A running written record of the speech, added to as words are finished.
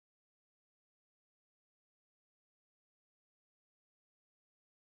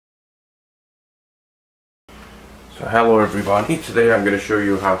So hello everybody, today I'm going to show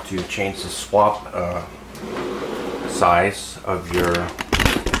you how to change the swap size of your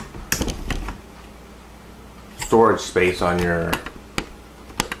storage space on your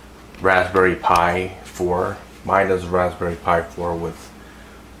Raspberry Pi 4. Mine is a Raspberry Pi 4 with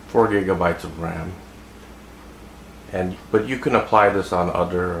 4 gigabytes of RAM. But you can apply this on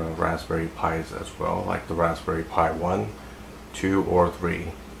other Raspberry Pis as well, like the Raspberry Pi 1, 2, or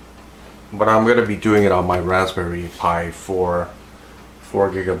 3. But I'm going to be doing it on my Raspberry Pi 4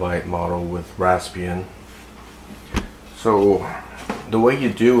 gigabyte model with Raspbian. So the way you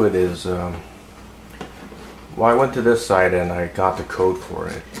do it is, well, I went to this site and I got the code for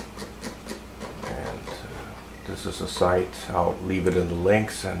it. And this is a site. I'll leave it in the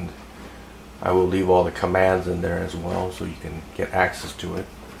links, and I will leave all the commands in there as well so you can get access to it.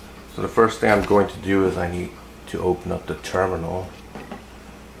 So the first thing I'm going to do is I need to open up the terminal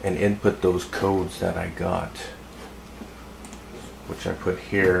and input those codes that I got, which I put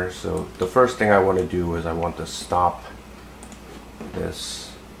here. So the first thing I want to do is I want to stop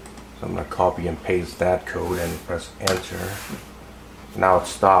this. So I'm going to copy and paste that code and press enter. Now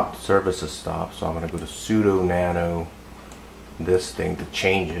it's stopped, service is stopped, so I'm going to go to sudo nano this thing to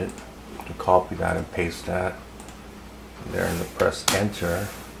change it, to copy that and paste that there, and to press enter.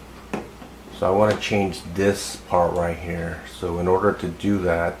 So I want to change this part right here. So in order to do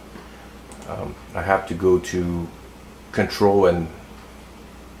that, I have to go to control and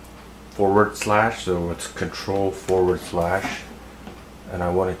 // so it's control / and I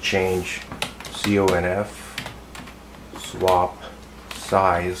want to change conf swap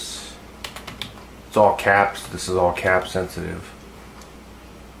size. It's all caps. This is all cap sensitive.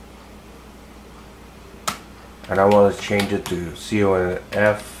 And I want to change it to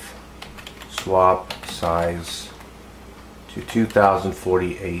conf swap size to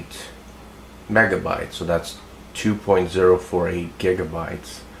 2048 megabytes. So that's 2.048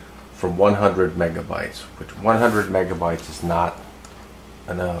 gigabytes from 100 megabytes, which 100 megabytes is not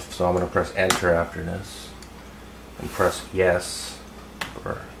enough. So I'm going to press enter after this and press yes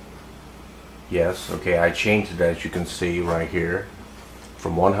or yes. Okay, I changed it, as you can see right here,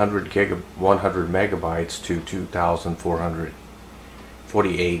 from 100 megabytes to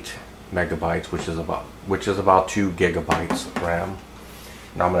 2448 megabytes, which is about 2 gigabytes of RAM.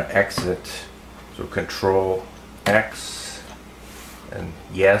 Now I'm going to exit, so control X and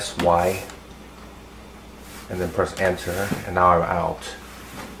yes, Y, and then press enter, and now I'm out.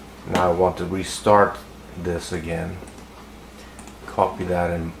 Now I want to restart this again. Copy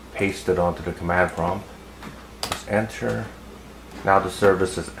that and paste it onto the command prompt. Press enter. Now the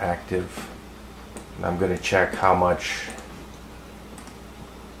service is active, and I'm going to check how much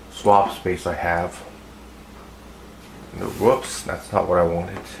swap space I have. No, whoops, that's not what I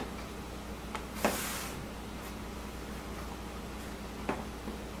wanted.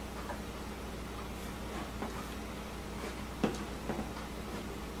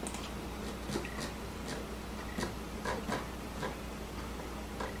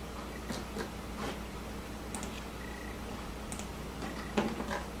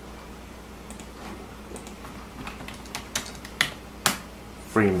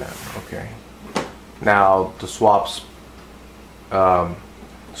 Free mem, okay. Now the swap's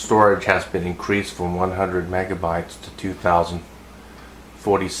storage has been increased from 100 megabytes to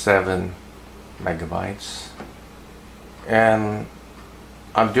 2047 megabytes, and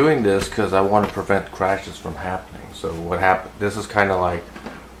I'm doing this because I want to prevent crashes from happening. So what happened? This is kind of like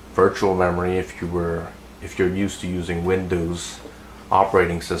virtual memory if you're used to using Windows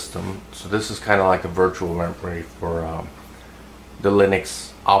operating system. So this is kind of like a virtual memory for the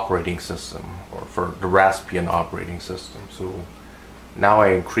Linux operating system, or for the Raspbian operating system. So now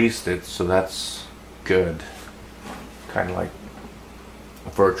I increased it, so that's good. Kind of like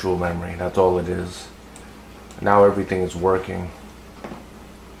a virtual memory, that's all it is. Now everything is working.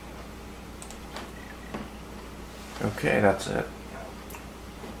 Okay, that's it.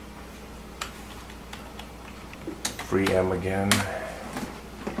 Free M again.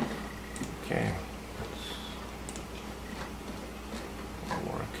 Okay.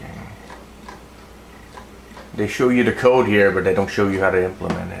 They show you the code here, but they don't show you how to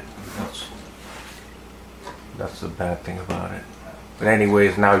implement it. That's the bad thing about it. But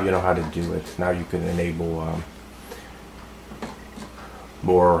anyways, now you know how to do it. Now you can enable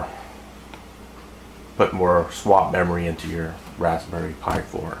put more swap memory into your Raspberry Pi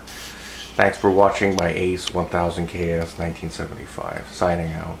 4. Thanks for watching my Ace 1000KS 1975.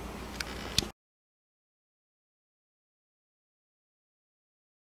 Signing out.